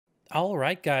All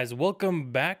right, guys,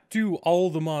 welcome back to All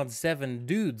the Mod 7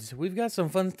 dudes. We've got some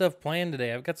fun stuff planned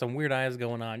today. I've got some weird eyes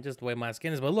going on, just the way my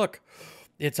skin is, but look,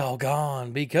 it's all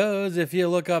gone because if you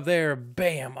look up there,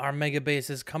 bam, our mega base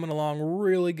is coming along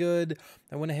really good.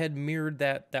 I went ahead and mirrored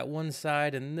that one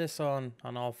side and this on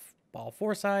all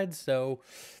four sides. So,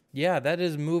 yeah, that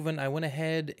is moving. I went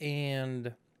ahead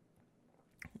and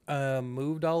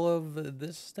moved all of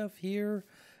this stuff here.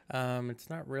 It's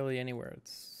not really anywhere.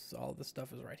 It's all this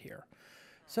stuff is right here.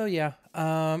 So yeah,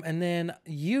 and then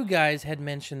you guys had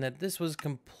mentioned that this was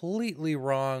completely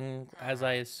wrong, as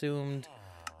I assumed.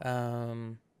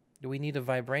 We need a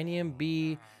Vibranium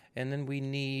B, and then we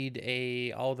need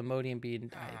a All-the-Modium B.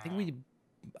 And I think we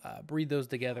breed those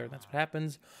together, and that's what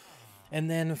happens. And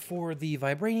then for the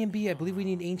Vibranium B, I believe we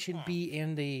need Ancient B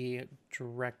and a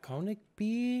Draconic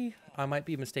B. I might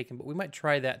be mistaken, but we might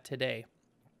try that today.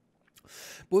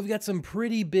 But we've got some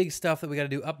pretty big stuff that we got to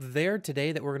do up there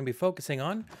today that we're going to be focusing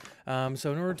on.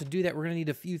 So in order to do that, we're going to need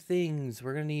a few things.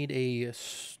 We're going to need a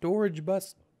storage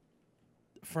bus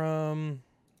from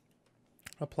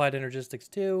Applied Energistics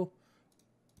 2.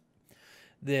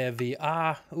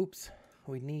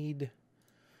 We need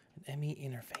an ME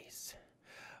interface.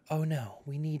 Oh no,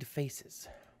 we need faces.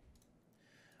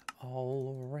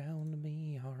 All around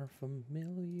me are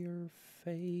familiar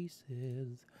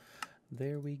faces.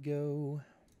 There we go.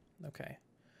 Okay.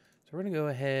 So we're going to go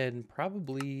ahead and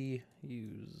probably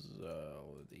use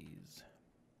all of these.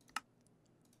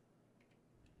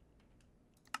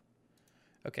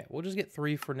 Okay, we'll just get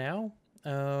 3 for now.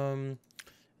 Now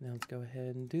let's go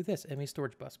ahead and do this. ME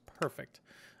storage bus. Perfect.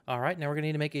 All right, now we're going to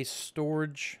need to make a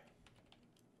storage.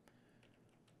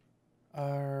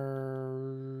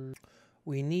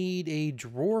 We need a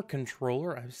drawer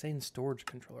controller. I was saying storage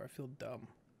controller. I feel dumb.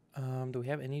 Do we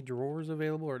have any drawers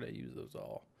available, or did I use those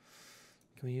all?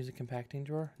 Can we use a compacting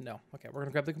drawer? No. Okay, we're going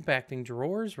to grab the compacting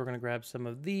drawers. We're going to grab some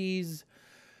of these.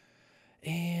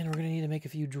 And we're going to need to make a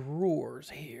few drawers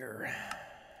here.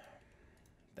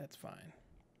 That's fine.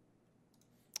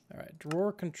 All right,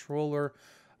 drawer controller.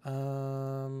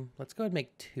 Let's go ahead and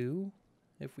make 2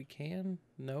 if we can.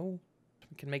 No?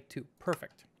 We can make 2.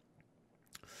 Perfect.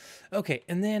 Okay,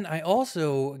 and then I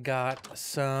also got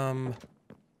some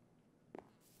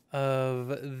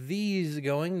of these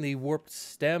going, the warped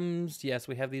stems. Yes,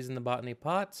 we have these in the botany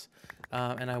pots.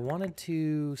 And I wanted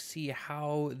to see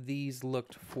how these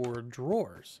looked for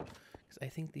drawers, because I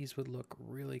think these would look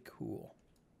really cool.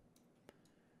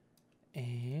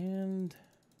 And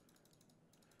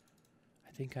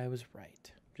I think I was right.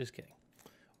 Just kidding.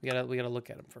 We gotta look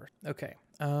at them first. Okay.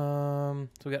 So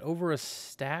we got over a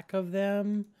stack of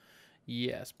them.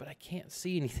 Yes, but I can't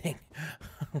see anything.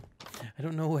 I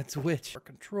don't know what's which. Our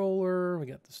controller, we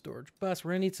got the storage bus.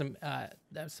 We're gonna need some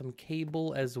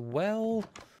cable as well.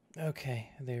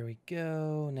 Okay, there we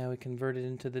go. Now we convert it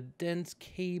into the dense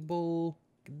cable.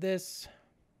 Look at this.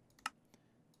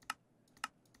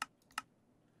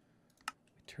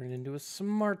 We turn it into a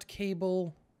smart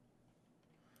cable.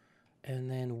 And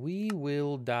then we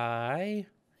will die.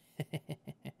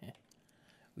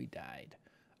 We died.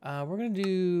 We're gonna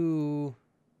do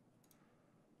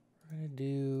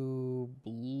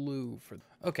blue for.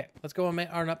 Okay, let's go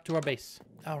on up to our base.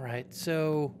 All right,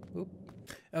 so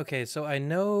okay, so I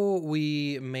know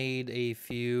we made a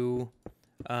few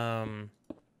of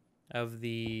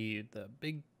the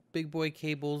big boy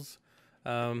cables.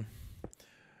 Yeah,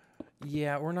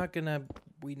 we're not gonna.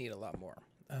 We need a lot more.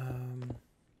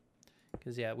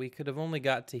 Because, yeah, we could have only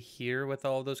got to here with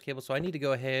all of those cables. So I need to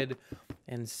go ahead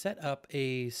and set up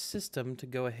a system to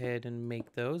go ahead and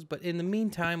make those. But in the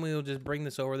meantime, we will just bring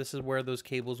this over. This is where those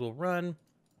cables will run.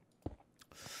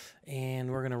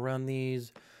 And we're going to run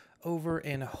these over.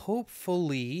 And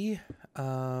hopefully, this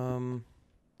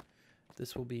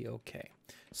will be okay.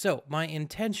 So my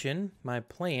intention, my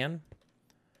plan,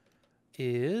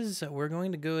 is we're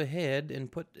going to go ahead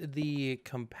and put the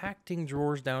compacting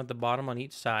drawers down at the bottom on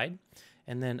each side.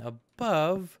 And then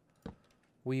above,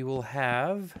 we will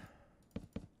have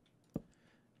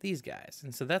these guys.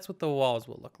 And so that's what the walls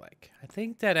will look like. I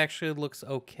think that actually looks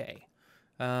okay.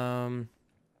 It's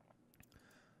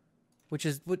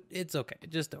okay.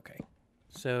 Just okay.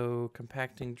 So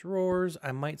compacting drawers,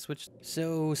 I might switch.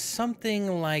 So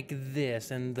something like this.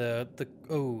 And the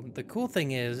cool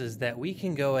thing is that we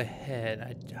can go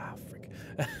ahead.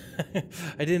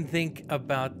 I didn't think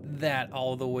about that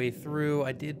all the way through.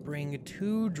 I did bring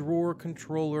 2 drawer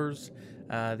controllers.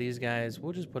 These guys,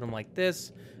 we'll just put them like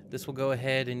this. This will go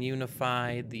ahead and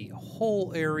unify the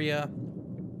whole area.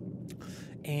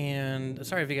 And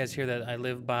sorry if you guys hear that. I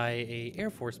live by a Air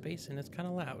Force base and it's kind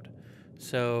of loud.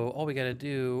 So all we got to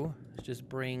do is just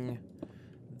bring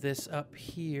this up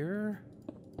here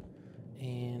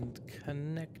and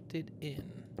connect it in.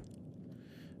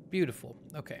 Beautiful.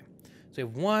 Okay. So we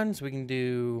have 1, so we can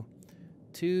do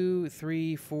 2,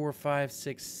 3, 4, 5,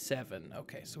 6, 7.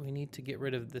 Okay, so we need to get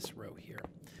rid of this row here.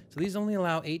 So these only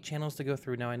allow 8 channels to go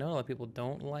through. Now I know a lot of people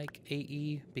don't like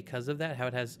AE because of that, how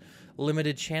it has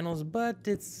limited channels, but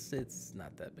it's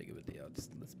not that big of a deal.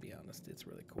 Just let's be honest, it's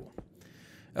really cool.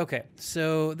 Okay,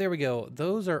 so there we go.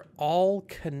 Those are all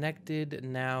connected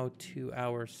now to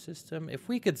our system. If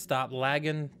we could stop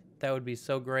lagging, that would be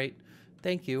so great.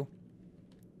 Thank you.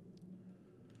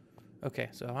 Okay,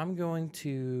 so I'm going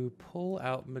to pull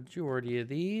out majority of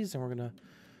these, and we're going to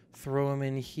throw them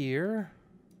in here.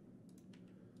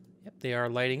 Yep, they are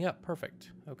lighting up.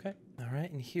 Perfect. Okay. All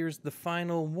right, and here's the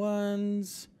final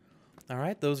ones. All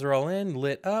right, those are all in,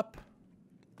 lit up.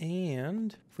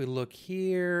 And if we look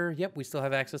here, yep, we still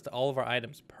have access to all of our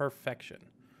items. Perfection.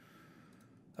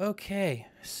 Okay,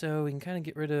 so we can kind of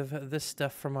get rid of this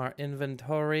stuff from our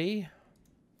inventory.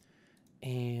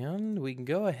 And we can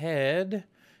go ahead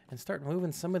and start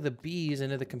moving some of the bees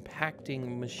into the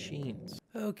compacting machines.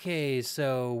 Okay,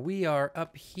 so we are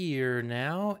up here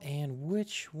now, and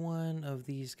which one of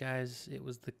these guys, it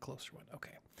was the closer one.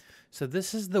 Okay, so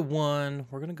this is the one.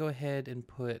 We're gonna go ahead and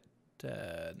put,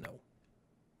 no.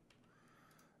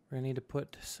 We're gonna need to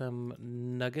put some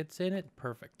nuggets in it.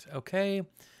 Perfect, okay.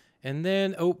 And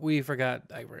then, oh, I forgot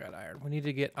iron. We need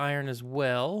to get iron as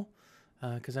well,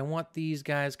 because I want these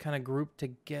guys kind of grouped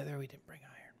together. We didn't bring iron.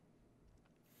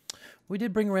 We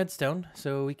did bring redstone,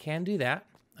 so we can do that.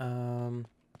 Nope.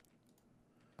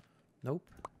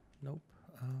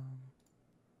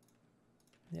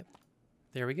 Yep.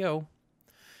 There we go.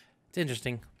 It's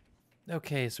interesting.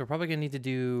 Okay, so we're probably going to need to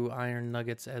do iron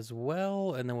nuggets as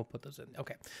well, and then we'll put those in.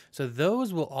 Okay, so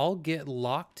those will all get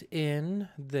locked in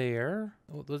there.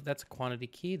 Oh, that's a quantity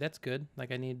key. That's good.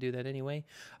 Like, I need to do that anyway.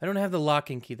 I don't have the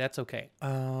locking key. That's okay.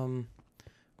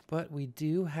 But we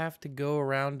do have to go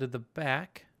around to the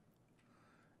back.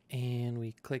 And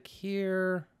we click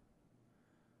here.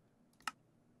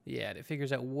 Yeah, it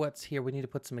figures out what's here. We need to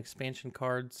put some expansion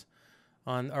cards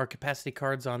on our capacity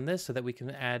cards on this so that we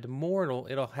can add more.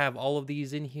 It'll have all of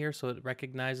these in here so it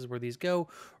recognizes where these go.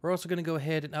 We're also going to go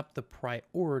ahead and up the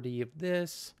priority of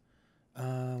this,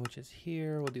 which is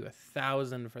here. We'll do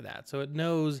 1,000 for that. So it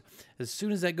knows as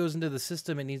soon as that goes into the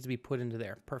system, it needs to be put into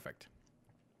there. Perfect.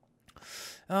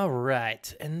 All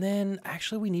right, and then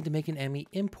actually we need to make an ME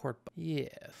import. Yeah,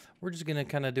 we're just gonna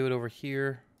kind of do it over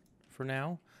here for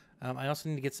now. I also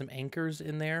need to get some anchors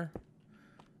in there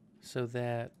so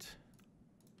that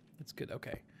it's good.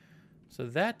 Okay, so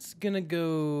that's gonna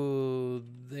go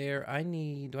there.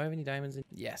 Do I have any diamonds in?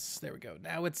 Yes, there we go.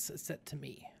 Now it's set to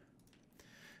me.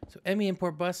 So ME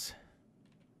import bus.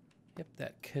 Yep,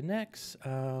 that connects.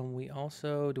 We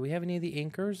also, do we have any of the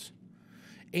anchors?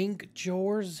 Ink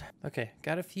jars. Okay,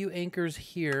 got a few anchors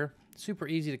here. Super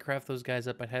easy to craft those guys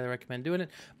up. I'd highly recommend doing it.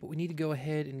 But we need to go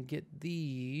ahead and get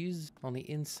these on the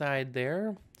inside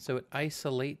there so it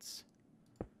isolates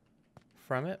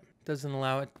from it. Doesn't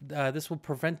allow it. This will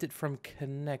prevent it from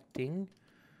connecting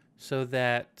so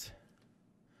that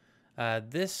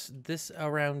this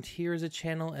around here is a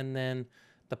channel, and then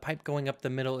the pipe going up the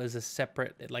middle is a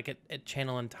separate, like a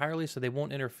channel entirely, so they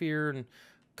won't interfere and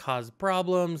cause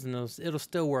problems, and it'll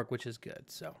still work, which is good.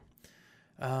 So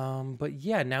but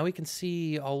yeah, now we can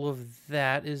see all of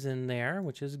that is in there,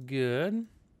 which is good.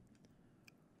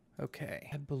 Okay,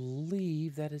 I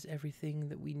believe that is everything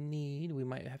that we need. We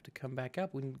might have to come back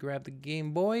up. We can grab the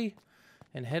Game Boy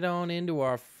and head on into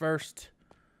our first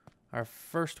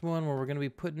one where we're going to be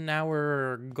putting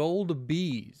our gold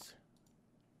bees.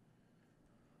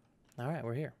 All right,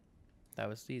 we're here. That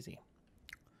was easy.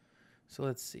 So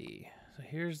let's see. So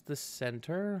here's the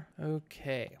center.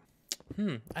 Okay.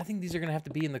 I think these are going to have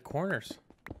to be in the corners,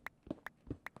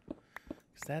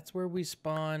 because that's where we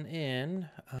spawn in.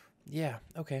 Yeah,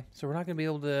 okay. So we're not going to be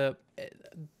able to...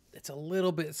 It's a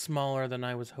little bit smaller than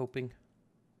I was hoping.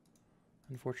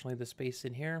 Unfortunately, the space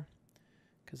in here.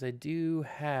 Because I do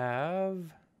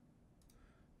have...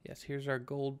 Yes, here's our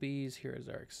gold bees. Here's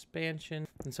our expansion.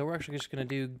 And so we're actually just going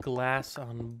to do glass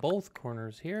on both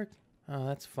corners here. Oh,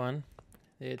 that's fun.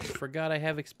 It forgot I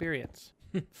have experience.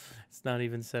 It's not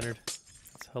even centered.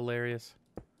 It's hilarious.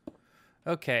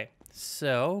 Okay,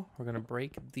 so we're going to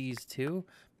break these two.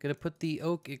 I'm going to put the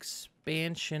oak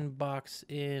expansion box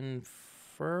in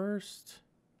first.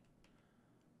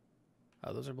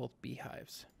 Oh, those are both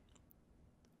beehives.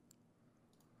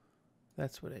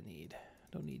 That's what I need.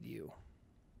 Don't need you.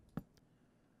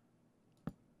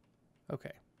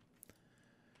 Okay.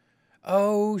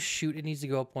 Oh, shoot. It needs to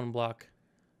go up one block.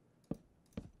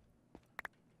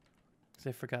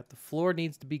 Because I forgot the floor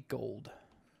needs to be gold.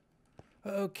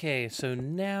 Okay, so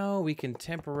now we can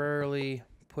temporarily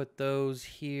put those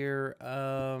here.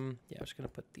 Yeah, I'm just going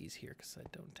to put these here because I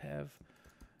don't have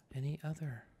any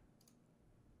other.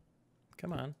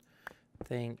 Come on.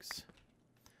 Thanks.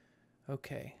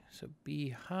 Okay, so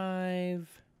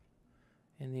beehive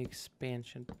in the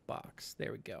expansion box.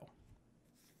 There we go.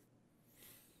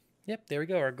 Yep, there we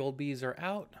go. Our gold bees are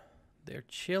out. They're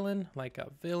chilling like a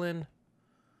villain,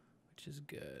 which is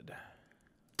good.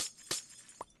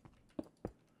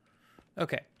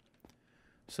 Okay,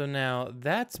 so now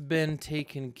that's been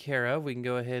taken care of. We can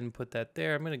go ahead and put that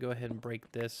there. I'm going to go ahead and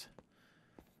break this.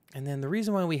 And then the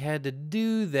reason why we had to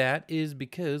do that is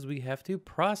because we have to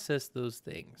process those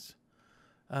things.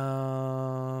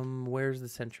 Where's the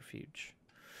centrifuge?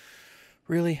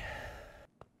 Really?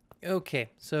 Okay,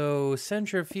 so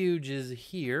centrifuge is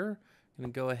here. I'm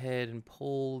going to go ahead and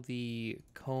pull the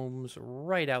combs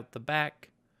right out the back.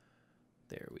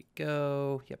 There we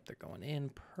go. Yep, they're going in.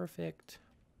 Perfect.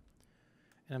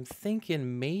 And I'm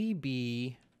thinking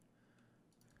maybe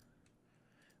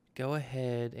go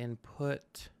ahead and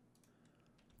put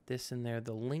this in there,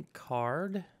 the link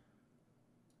card.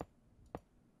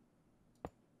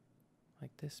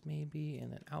 Like this maybe,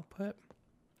 and then output.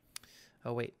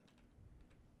 Oh, wait.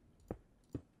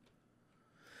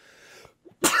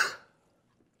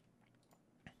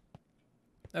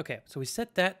 Okay, so we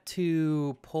set that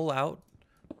to pull out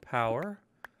power.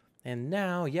 And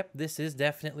now, yep, this is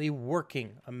definitely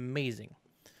working. Amazing.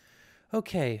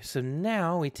 Okay, so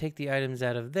now we take the items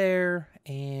out of there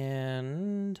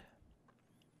and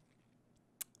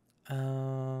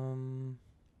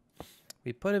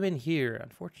we put them in here,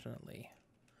 unfortunately.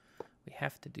 We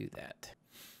have to do that.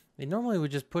 They normally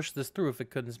would just push this through if it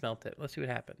couldn't smelt it. Let's see what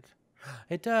happens.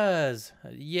 It does.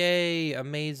 Yay,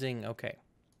 amazing. Okay.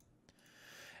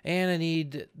 And I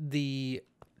need the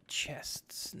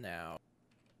chests now.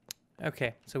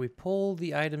 Okay, so we pull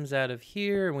the items out of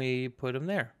here and we put them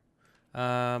there.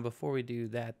 Before we do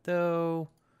that, though,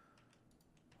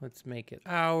 let's make it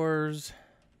ours.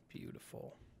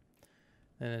 Beautiful.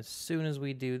 And as soon as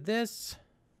we do this,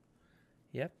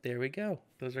 yep, there we go.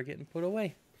 Those are getting put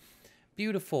away.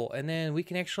 Beautiful. And then we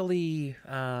can actually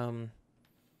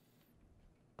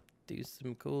do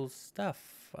some cool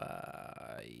stuff.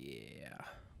 Yeah.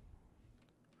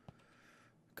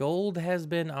 Gold has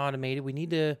been automated. We need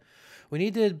to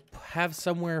have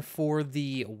somewhere for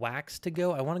the wax to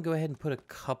go. I want to go ahead and put a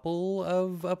couple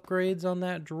of upgrades on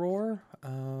that drawer.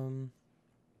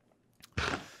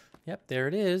 Yep, there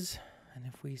it is. And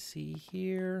if we see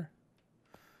here,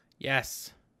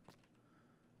 yes.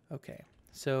 Okay,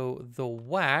 so the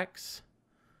wax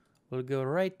will go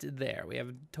right there. We have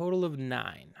a total of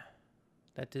 9.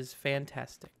 That is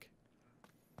fantastic.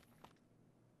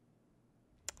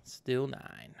 Still 9.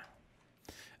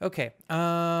 Okay,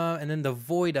 and then the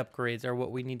void upgrades are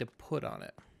what we need to put on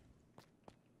it.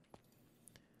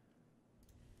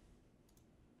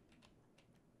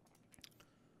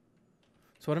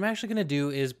 So what I'm actually going to do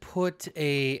is put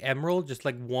a emerald, just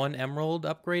like 1 emerald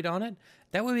upgrade on it.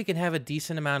 That way we can have a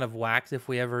decent amount of wax if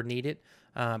we ever need it.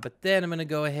 But then I'm going to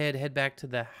go ahead, head back to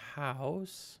the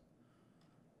house.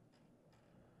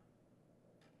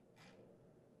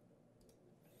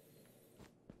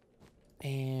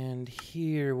 And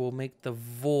here we'll make the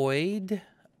void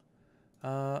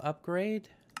upgrade.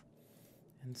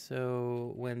 And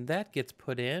so when that gets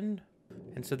put in,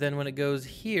 and so then when it goes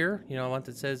here, you know, once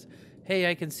it says, hey,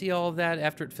 I can see all of that,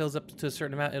 after it fills up to a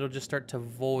certain amount, it'll just start to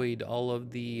void all of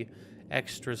the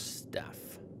extra stuff.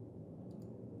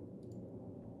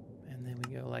 And then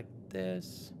we go like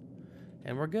this,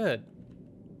 and we're good.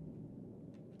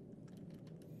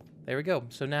 There we go.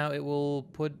 So now it will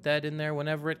put that in there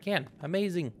whenever it can.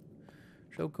 Amazing.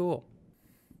 So cool.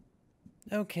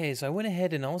 Okay, so I went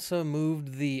ahead and also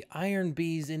moved the iron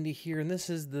bees into here, and this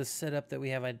is the setup that we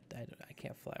have. I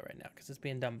can't fly right now because it's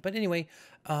being dumb. But anyway,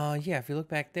 yeah, if you look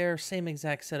back there, same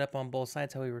exact setup on both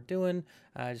sides, how we were doing.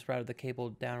 I just routed the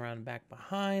cable down, around, and back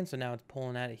behind, so now it's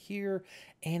pulling out of here.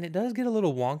 And it does get a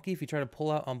little wonky if you try to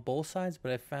pull out on both sides,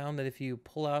 but I found that if you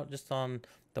pull out just on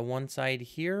the one side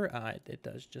here, it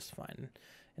does just fine.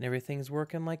 And everything's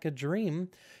working like a dream.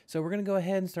 So we're going to go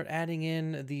ahead and start adding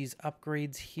in these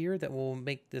upgrades here that will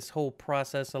make this whole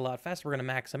process a lot faster. We're going to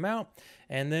max them out,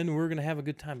 and then we're going to have a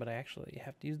good time. But I actually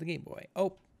have to use the Game Boy.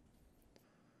 Oh.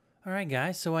 All right,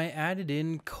 guys. So I added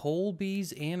in coal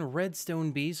bees and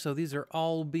redstone bees. So these are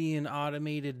all being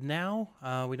automated now.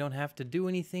 We don't have to do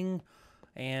anything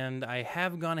And I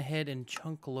have gone ahead and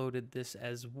chunk loaded this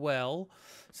as well.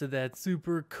 So that's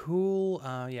super cool.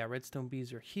 Yeah, redstone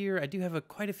bees are here. I do have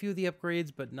quite a few of the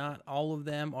upgrades, but not all of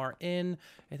them are in.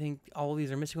 I think all of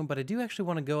these are missing one, but I do actually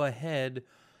want to go ahead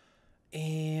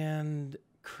and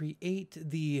create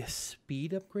the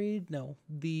speed upgrade. No,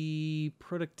 the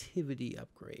productivity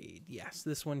upgrade. Yes,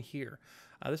 this one here.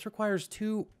 This requires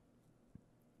two...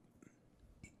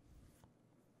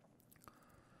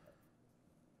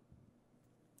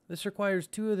 This requires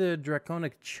 2 of the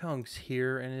draconic chunks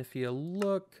here, and if you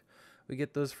look, we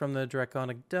get those from the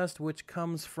draconic dust, which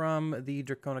comes from the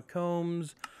draconic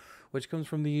combs, which comes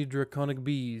from the draconic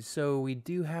bees. So we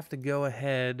do have to go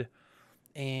ahead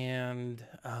and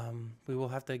we will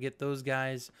have to get those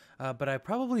guys, but I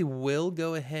probably will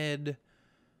go ahead...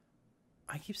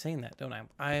 I keep saying that, don't I?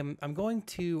 I'm going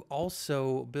to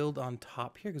also build on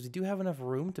top here, because we do have enough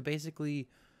room to basically...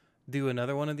 do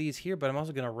another one of these here, but I'm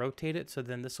also going to rotate it, so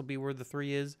then this will be where the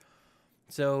 3 is.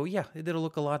 So yeah, it'll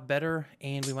look a lot better,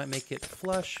 and we might make it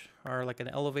flush, or like an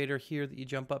elevator here that you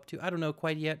jump up to. I don't know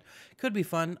quite yet. Could be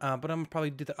fun, but I'm going to probably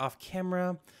do that off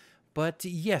camera. But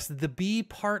yes, the bee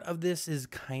part of this is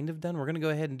kind of done. We're going to go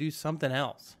ahead and do something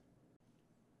else.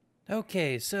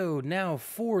 Okay, so now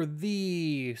for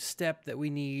the step that we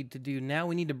need to do now,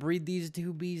 we need to breed these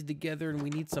 2 bees together, and we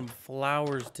need some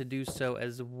flowers to do so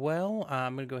as well.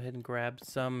 I'm going to go ahead and grab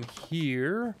some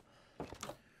here.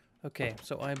 Okay,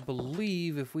 so I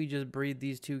believe if we just breed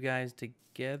these 2 guys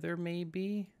together,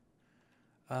 maybe.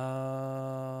 Let's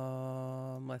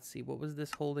see, what was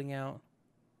this holding out?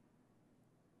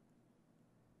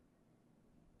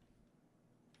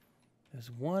 There's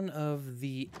one of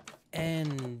the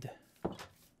end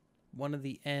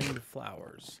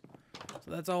flowers.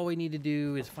 So that's all we need to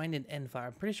do is find an end flower.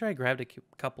 I'm pretty sure I grabbed a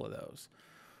couple of those.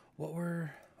 What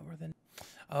were the...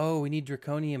 Oh, we need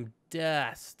draconium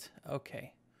dust.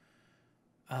 Okay.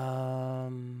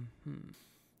 Okay,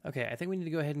 I think we need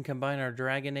to go ahead and combine our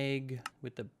dragon egg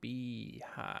with the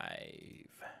beehive.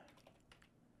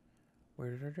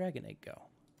 Where did our dragon egg go?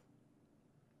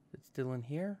 Is it still in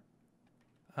here?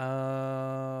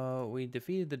 We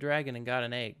defeated the dragon and got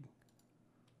an egg.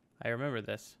 I remember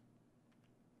this.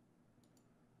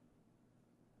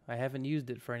 I haven't used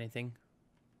it for anything.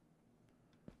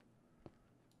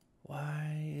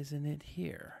 Why isn't it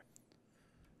here?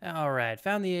 All right,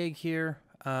 found the egg here.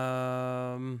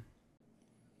 All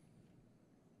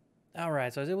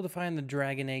right, so I was able to find the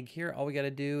dragon egg here. All we got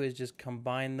to do is just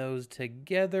combine those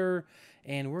together,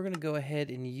 and we're going to go ahead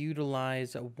and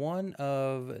utilize one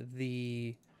of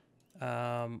the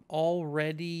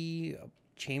already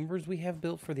chambers we have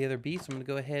built for the other bees. So I'm going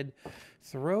to go ahead,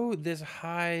 throw this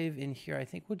hive in here. I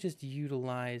think we'll just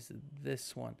utilize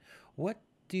this one. What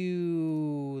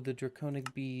do the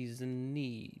draconic bees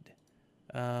need?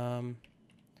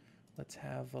 Let's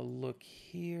have a look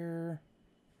here.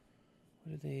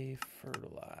 What do they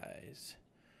fertilize?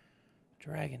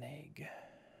 Dragon egg.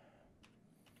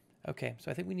 Okay, so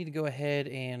I think we need to go ahead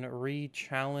and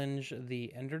re-challenge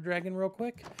the Ender Dragon real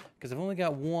quick, because I've only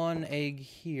got 1 egg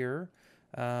here.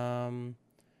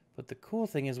 But the cool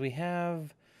thing is we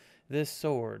have this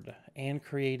sword and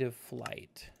creative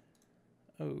flight.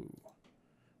 Oh.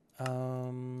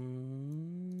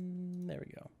 There we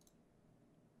go.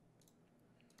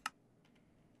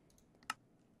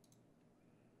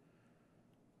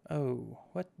 Oh,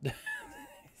 what?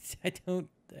 I don't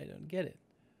get it.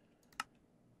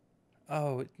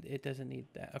 Oh, it doesn't need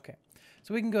that. Okay.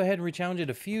 So we can go ahead and re-challenge it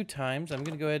a few times. I'm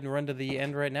going to go ahead and run to the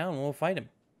end right now, and we'll fight him.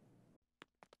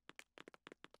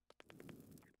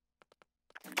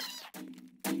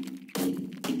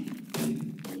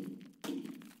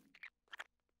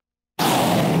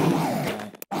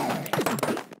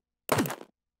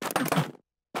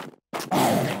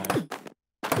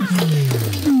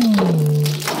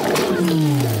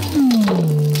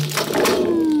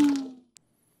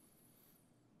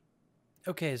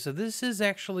 Okay, so this is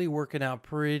actually working out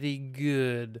pretty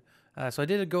good. So I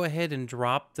did go ahead and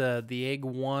drop the egg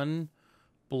 1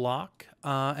 block,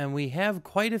 and we have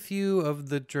quite a few of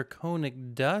the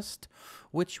draconic dust,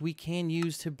 which we can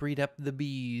use to breed up the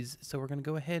bees. So we're going to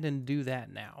go ahead and do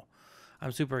that now.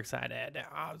 I'm super excited.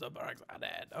 I'm super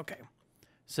excited. Okay.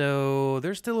 So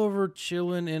they're still over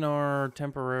chilling in our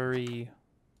temporary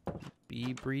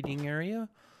bee breeding area.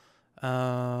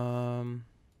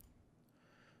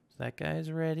 That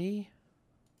guy's ready.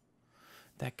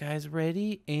 That guy's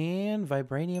ready. And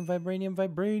vibranium, vibranium,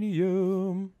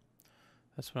 vibranium.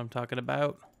 That's what I'm talking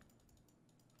about.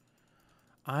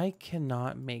 I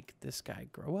cannot make this guy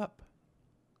grow up.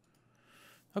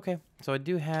 Okay, so I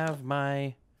do have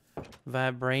my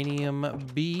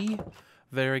vibranium bee.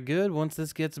 Very good. Once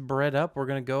this gets bred up, we're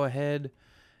going to go ahead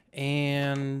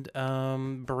and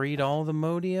breed all the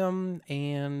modium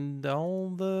and all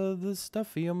the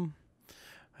stuffium.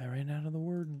 I ran out of the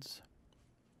words.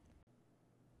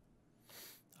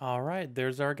 All right,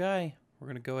 there's our guy. We're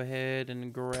going to go ahead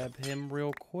and grab him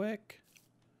real quick.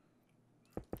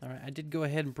 All right, I did go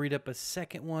ahead and breed up a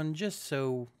second one just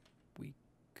so we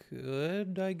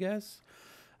could, I guess.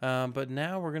 But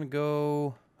now we're going to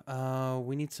go,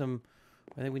 we need some,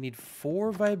 I think we need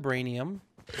 4 vibranium.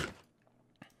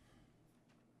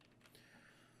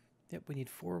 Yep, we need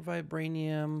 4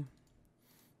 vibranium.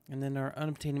 And then our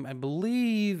unobtainium, I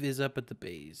believe, is up at the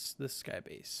base, the sky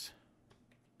base.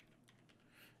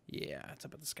 Yeah, it's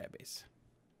up at the sky base.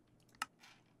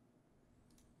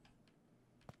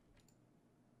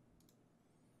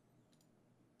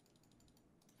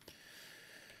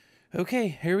 Okay,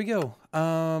 here we go.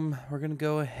 We're gonna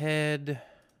go ahead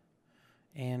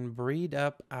and breed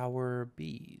up our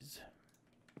bees.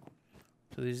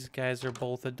 So these guys are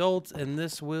both adults, and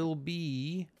this will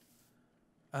be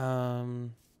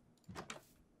unobtainium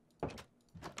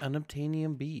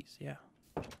bees. Yeah.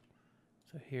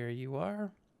 So here you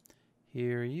are.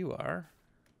 Here you are.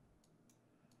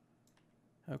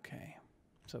 Okay.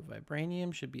 So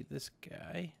vibranium should be this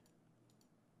guy.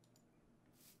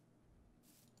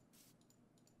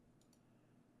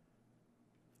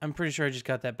 I'm pretty sure I just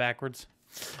got that backwards.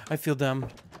 I feel dumb.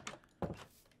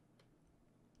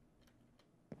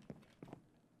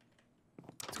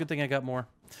 It's a good thing I got more.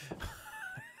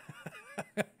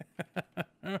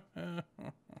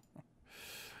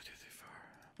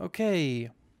 Okay.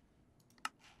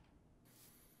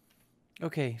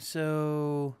 Okay,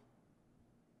 so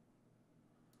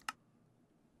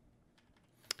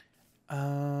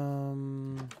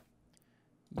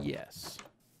yes.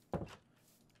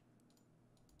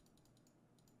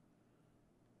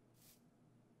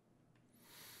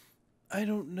 I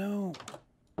don't know.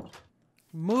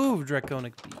 Move,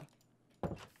 Draconic Bee.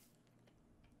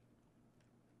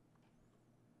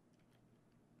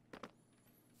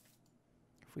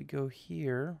 If we go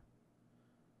here,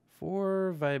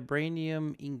 4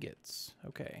 vibranium ingots.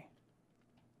 Okay.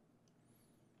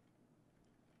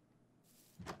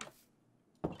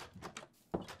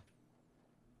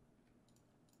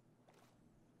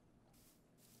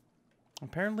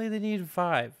 Apparently they need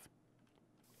 5.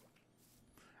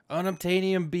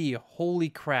 Unobtainium bee. Holy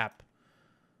crap.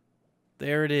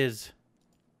 There it is.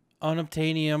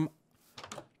 Unobtainium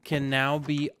can now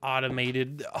be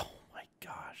automated. Oh my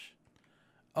gosh.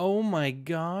 Oh my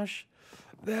gosh.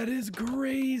 That is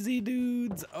crazy,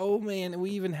 dudes. Oh man, we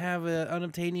even have an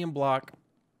unobtainium block.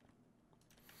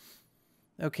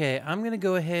 Okay, I'm going to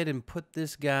go ahead and put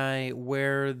this guy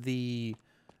where the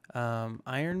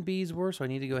iron bees were. So I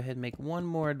need to go ahead and make one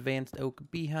more advanced oak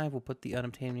beehive. We'll put the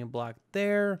unobtainium block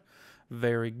there.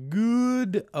 Very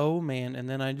good. Oh man, and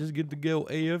then I just get to go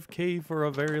AFK for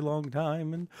a very long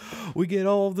time and we get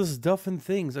all of the stuff and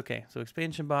things. Okay, so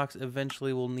expansion box,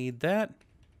 eventually we'll need that.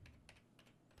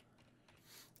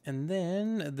 And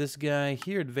then this guy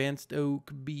here, advanced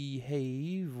oak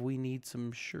behave, we need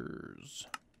some shures.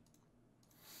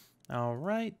 All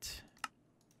right.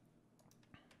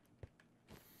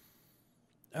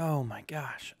 Oh my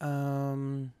gosh.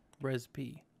 Res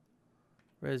P.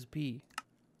 Res P.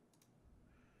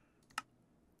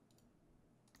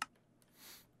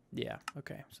 Yeah,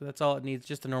 okay. So that's all it needs,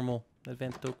 just a normal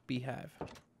advanced oak beehive.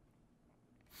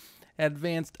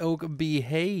 Advanced oak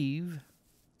behave.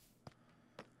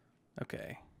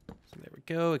 Okay. So there we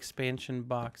go. Expansion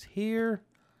box here.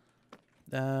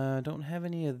 Don't have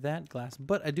any of that glass,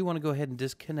 but I do want to go ahead and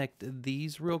disconnect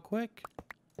these real quick.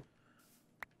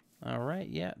 All right,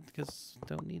 yeah, because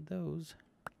don't need those.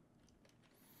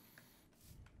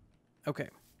 Okay,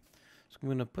 so I'm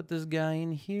going to put this guy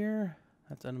in here.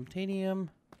 That's unobtainium.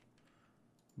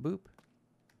 Boop.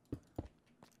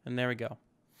 And there we go.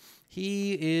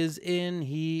 He is in.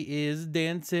 He is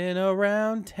dancing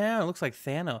around town. Looks like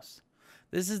Thanos.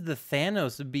 This is the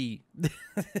Thanos bee.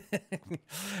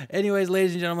 Anyways,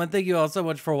 ladies and gentlemen, thank you all so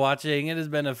much for watching. It has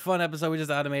been a fun episode. We just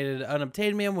automated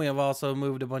unobtainium. We have also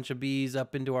moved a bunch of bees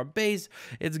up into our base.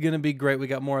 It's going to be great. We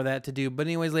got more of that to do. But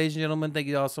anyways, ladies and gentlemen, thank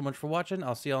you all so much for watching.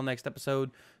 I'll see you all next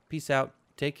episode. Peace out.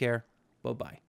 Take care. Bye-bye.